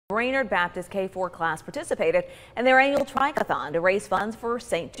Brainerd Baptist K4 class participated in their annual Trike-A-Thon to raise funds for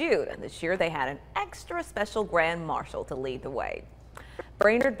St. Jude. And this year they had an extra special grand marshal to lead the way.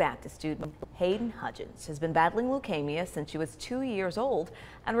 Brainerd Baptist student Hayden Hudgens has been battling leukemia since she was 2 years old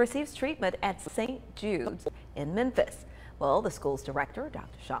and receives treatment at St. Jude's in Memphis. Well, the school's director,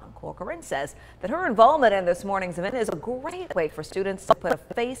 Dr. Sean Corcoran, says that her involvement in this morning's event is a great way for students to put a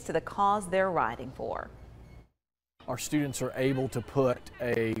face to the cause they're riding for. Our students are able to put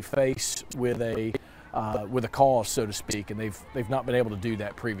a face with a cause, so to speak, and they've not been able to do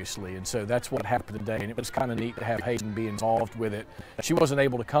that previously, and so that's what happened today. And it was kind of neat to have Hayden be involved with it. She wasn't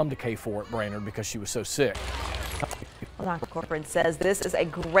able to come to K4 at Brainerd because she was so sick. Well, Dr. Corcoran says this is a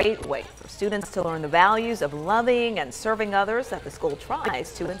great way for students to learn the values of loving and serving others that the school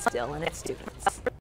tries to instill in its students.